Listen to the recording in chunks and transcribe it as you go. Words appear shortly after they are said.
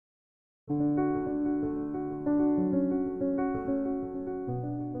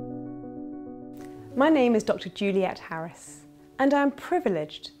My name is Dr. Juliette Harris, and I am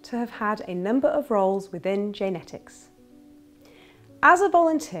privileged to have had a number of roles within Jnetics. As a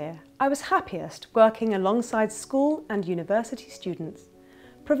volunteer, I was happiest working alongside school and university students,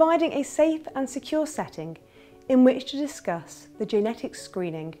 providing a safe and secure setting in which to discuss the Jnetics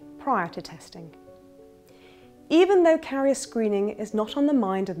screening prior to testing. Even though carrier screening is not on the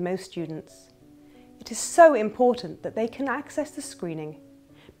mind of most students, it is so important that they can access the screening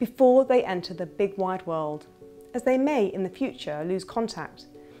before they enter the big wide world, as they may in the future lose contact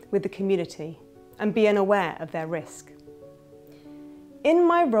with the community and be unaware of their risk. In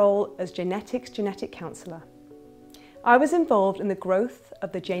my role as Jnetics genetic counsellor, I was involved in the growth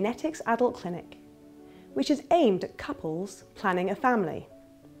of the Jnetics Adult Clinic, which is aimed at couples planning a family.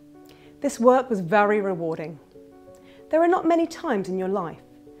 This work was very rewarding. There are not many times in your life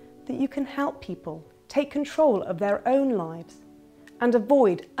that you can help people take control of their own lives and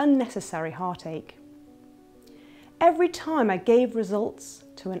avoid unnecessary heartache. Every time I gave results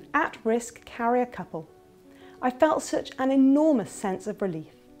to an at-risk carrier couple, I felt such an enormous sense of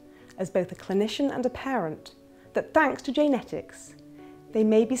relief as both a clinician and a parent that thanks to Jnetics, they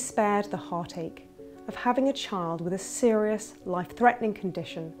may be spared the heartache of having a child with a serious, life-threatening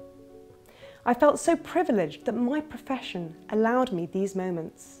condition. I felt so privileged that my profession allowed me these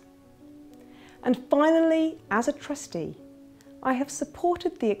moments. And finally, as a trustee, I have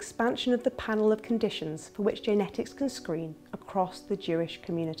supported the expansion of the panel of conditions for which Jnetics can screen across the Jewish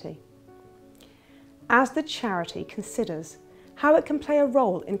community. As the charity considers how it can play a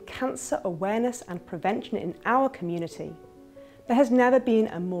role in cancer awareness and prevention in our community, there has never been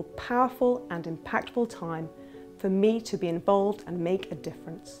a more powerful and impactful time for me to be involved and make a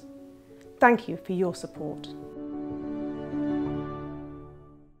difference. Thank you for your support.